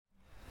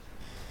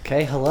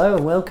Okay, hello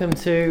and welcome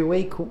to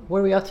week... What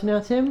are we up to now,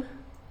 Tim?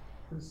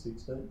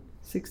 16.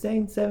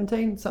 16,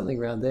 17, something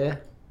around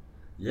there.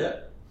 Yeah.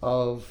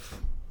 Of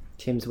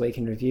Tim's Week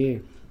in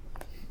Review.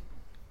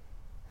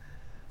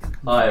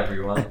 Hi,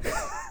 everyone.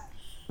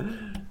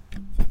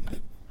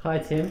 Hi,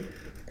 Tim.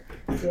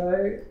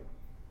 So,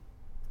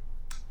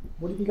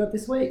 what have you got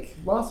this week?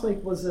 Last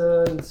week was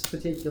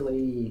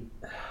particularly...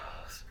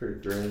 It's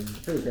pretty grim.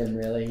 Pretty grim,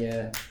 really,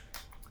 yeah.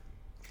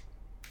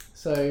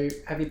 So,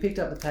 have you picked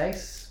up the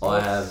pace? I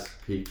have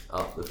picked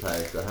up the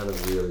pace. I had a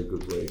really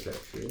good week,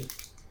 actually.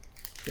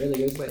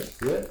 Really good week.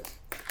 Yeah.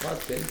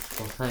 That's good.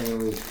 I was hanging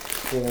with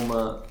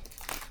former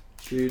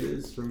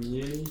tutors from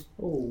uni.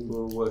 Oh, We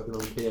were working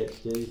on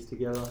PhDs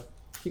together.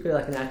 you got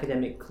like an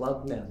academic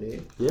club now, do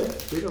you? Yeah,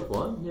 bit of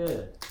one, yeah.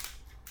 It's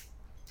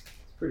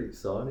pretty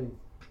exciting.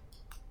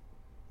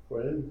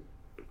 Friend.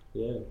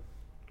 Yeah.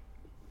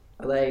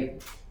 Are they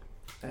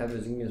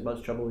having as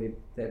much trouble with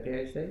their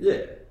PhD?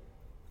 Yeah.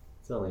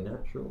 It's only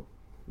natural.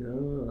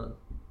 No.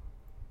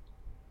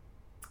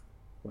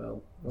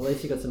 Well, at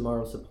least you got some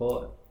moral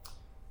support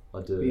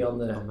I do.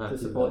 beyond I'm the happy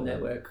support about that.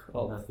 network I'm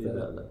of happy the...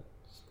 about that.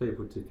 Just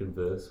people to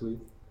converse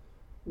with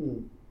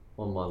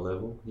on my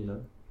level, you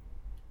know.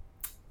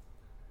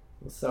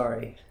 Well,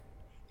 sorry.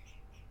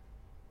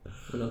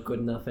 We're not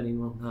good enough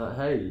anymore.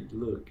 Hey,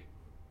 look.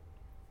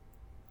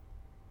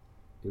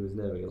 It was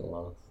never going to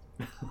last.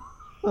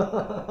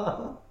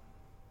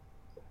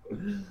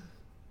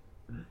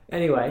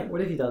 Anyway, what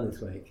have you done this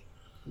week?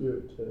 You're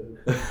a turd.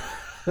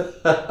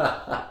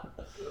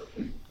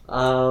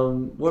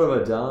 What have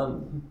I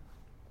done?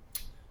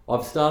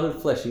 I've started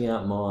fleshing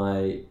out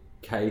my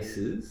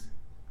cases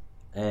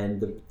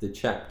and the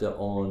chapter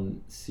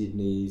on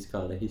Sydney's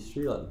kind of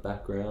history, like the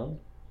background.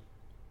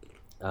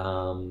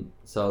 So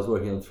I was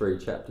working on 3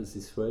 chapters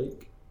this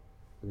week.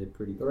 And they're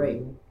pretty cool.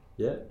 3?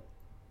 Yeah.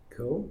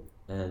 Cool.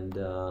 And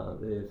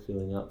they're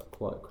filling up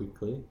quite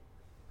quickly.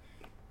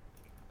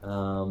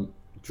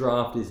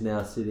 Draft is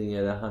now sitting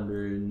at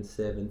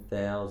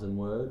 107,000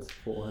 words,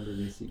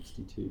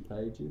 462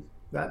 pages.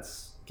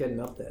 That's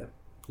getting up there.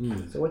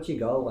 Mm. So what's your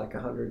goal, like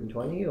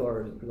 120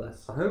 or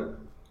less? I hope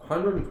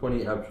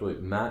 120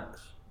 absolute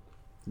max,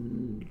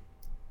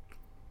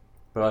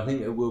 but I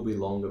think it will be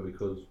longer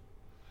because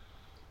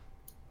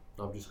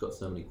I've just got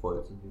so many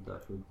quotes and things I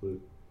have to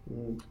include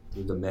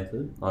with the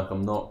method. Like I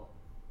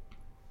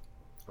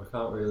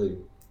can't really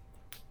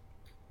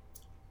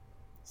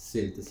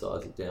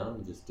synthesize it down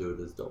and just do it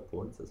as dot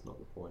points. That's not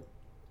the point.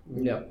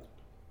 Yeah.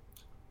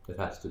 It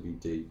has to be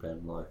deep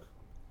and like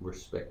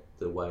respect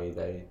the way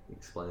they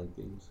explain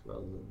things rather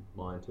than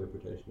my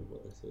interpretation of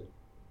what they said.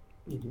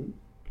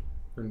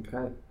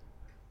 Okay.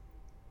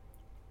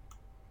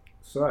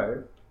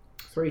 So,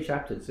 3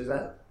 chapters. Is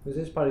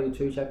this part of your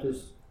 2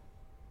 chapters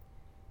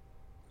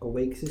a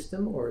week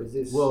system, or is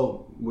this...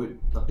 Well,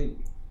 I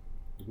think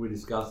we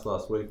discussed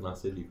last week and I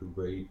said you could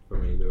read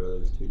from either of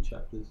those 2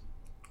 chapters.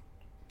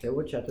 Okay,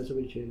 what chapters do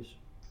we choose?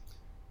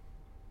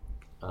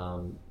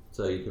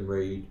 So you can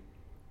read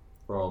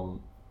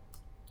from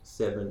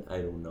 7,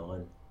 8 or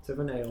 9.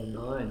 7, 8 or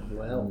 9.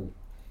 Well,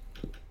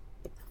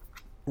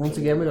 once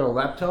again, we're on a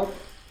laptop.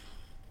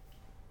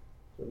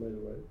 So made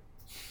a way.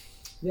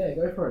 Yeah,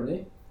 go for it,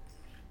 Nick.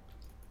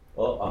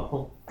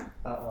 Uh-oh,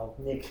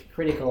 Nick,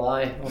 critical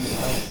eye on the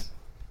face.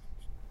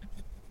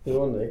 You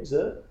want an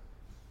excerpt?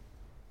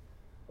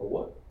 A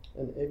what?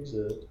 An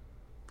excerpt.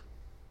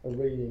 A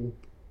reading.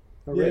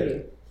 A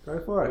reading. Go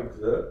for it.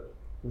 Excerpt.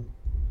 That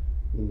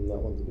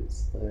one's a bit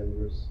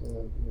slanderous. I don't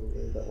want to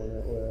read that one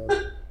out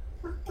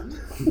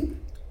loud.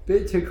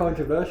 Bit too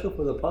controversial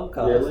for the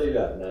podcast. Yeah, leave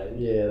out names.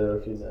 Yeah, there are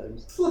a few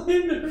names.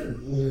 Slander.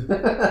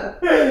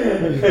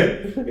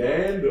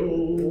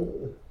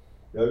 Scandal.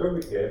 I've got to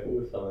be careful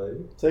with some of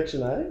these.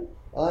 Section A.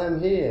 I am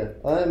here.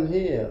 I am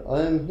here.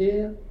 I am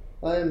here.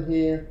 I am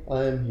here.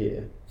 I am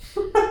here.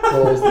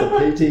 Calls the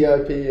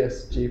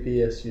PTOPS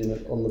GPS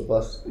unit on the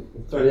bus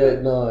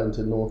 389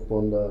 to North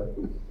Bondi.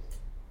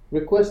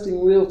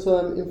 Requesting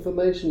real-time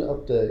information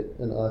update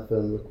and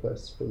iPhone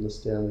requests from the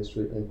Stanley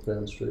Street and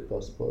Crown Street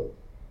bus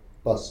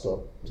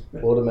stop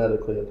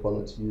automatically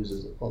upon its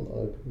users upon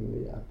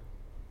opening the app.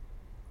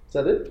 Is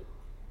that it?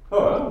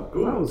 Oh, that was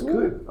good. That was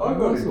good. I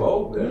got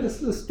involved there.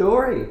 This is the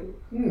story.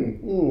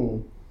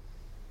 Hmm.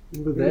 Over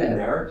Bit of there.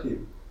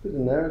 narrative. Bit of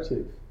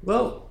narrative.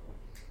 Well,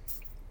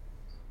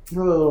 a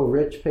little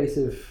rich piece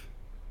of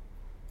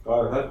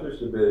Oh, that's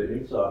just a bit of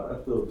insight.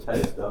 That's a little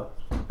taster.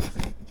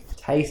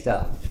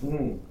 taster.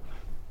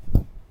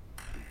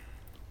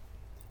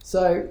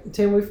 So,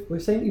 Tim,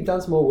 we've seen you've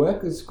done some more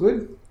work. It's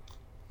good.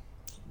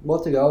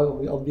 What to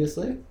go,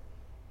 obviously.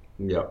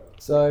 Yep.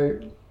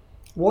 So,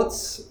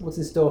 what's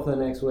in store for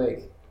the next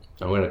week?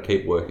 I'm going to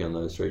keep working on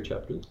those 3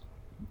 chapters.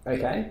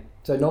 Okay.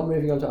 So, not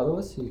moving on to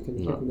others. You can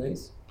keep No. on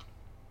these.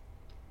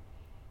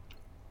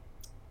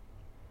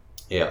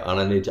 Yeah, and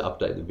I need to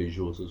update the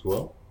visuals as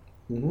well.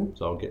 Mm-hmm.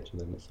 So I'll get to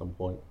them at some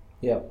point.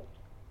 Yep.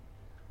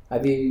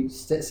 Have you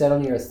set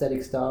on your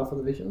aesthetic style for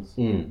the visuals?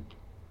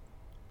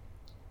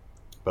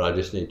 But I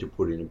just need to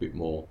put in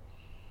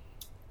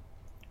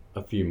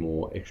a few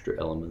more extra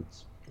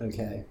elements.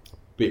 Okay.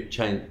 bit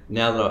change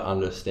now that I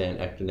understand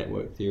actor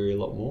network theory a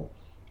lot more.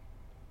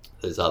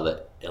 There's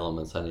other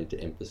elements I need to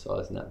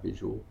emphasize in that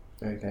visual.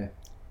 Okay.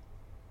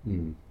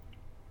 Mm.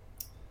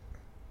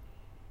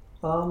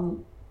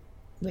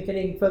 Nick,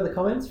 any further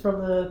comments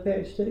from the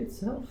PhD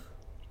itself?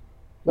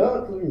 No,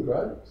 it's looking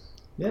great.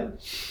 Yeah.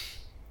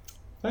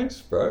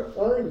 Thanks, bro.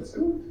 I think it's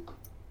good.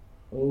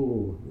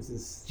 Oh, this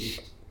is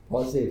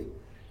positive.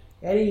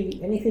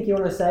 Anything you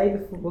want to say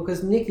before,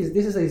 because Nick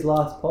this is his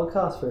last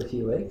podcast for a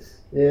few weeks.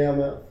 Yeah, I'm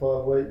out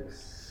 5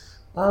 weeks.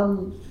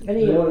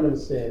 Any? You're not going to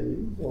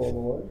Sandy all the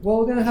way. Well,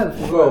 we're gonna have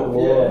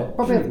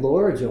probably have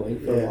Laura join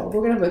for a while.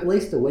 We're gonna have at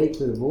least a week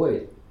with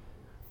Void.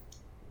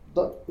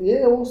 But,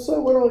 yeah,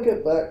 also when I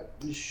get back,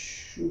 you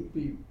should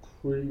be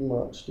pretty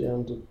much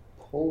down to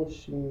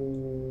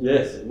polishing.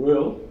 Yes, it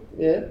will.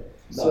 Yeah.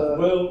 So,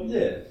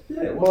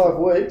 5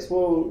 weeks.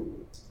 Well,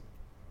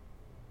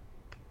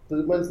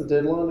 when's the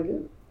deadline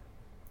again?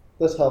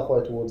 That's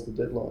halfway towards the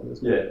deadline,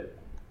 isn't it? Yeah.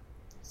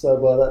 So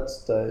by that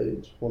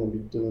stage, I want to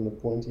be doing the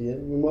pointy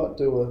end. We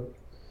might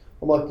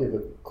I might give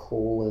a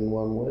call in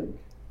 1 week.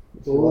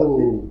 If you like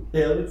Ooh,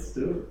 Yeah, let's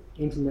do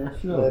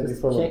international. Maybe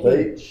just from a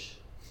checking. beach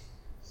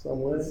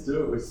somewhere.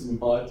 do it with some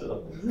high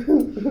top.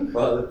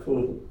 By the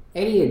pool.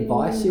 Any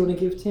advice you want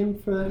to give Tim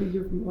for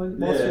your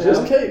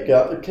Just keep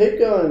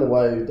going the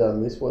way you've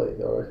done this week,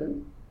 I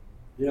reckon.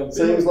 Yeah,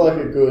 Seems like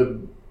a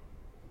good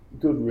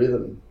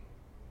rhythm.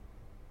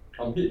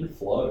 I'm hitting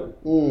flow.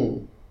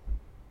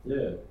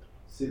 Yeah.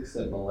 6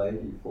 at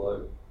Malady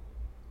flow.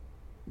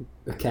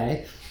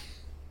 Okay.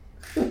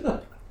 Okay.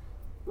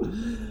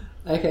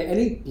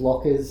 Any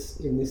blockers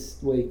in this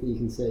week that you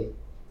can see?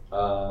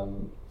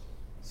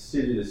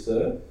 City to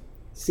surf.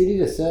 City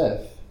to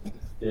surf.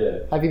 Yeah.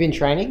 Have you been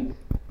training?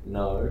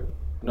 No.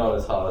 Not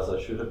as hard as I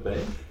should have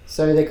been.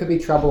 So there could be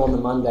trouble on the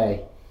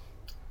Monday.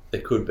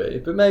 There could be,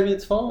 but maybe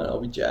it's fine.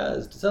 I'll be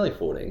jazzed. It's only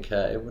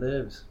 14k,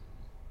 whatevs.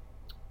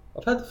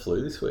 I've had the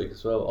flu this week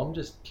as well. I'm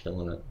just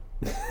killing it.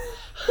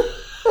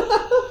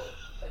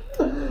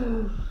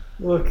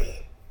 Look,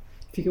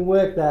 if you can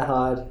work that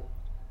hard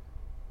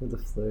with the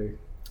flu.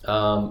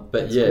 But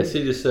That's yeah, good.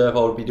 City to surf.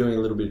 I'll be doing a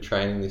little bit of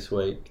training this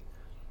week.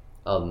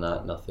 Other than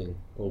that, nothing.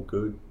 All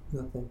good.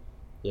 Nothing.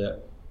 Yeah.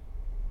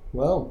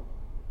 Well,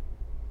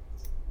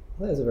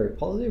 that was a very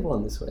positive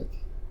one this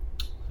week.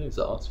 I think it's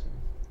the ice cream.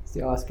 It's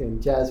the ice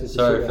cream jazz with the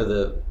Sorry sugar. for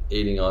the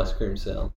eating ice cream sound.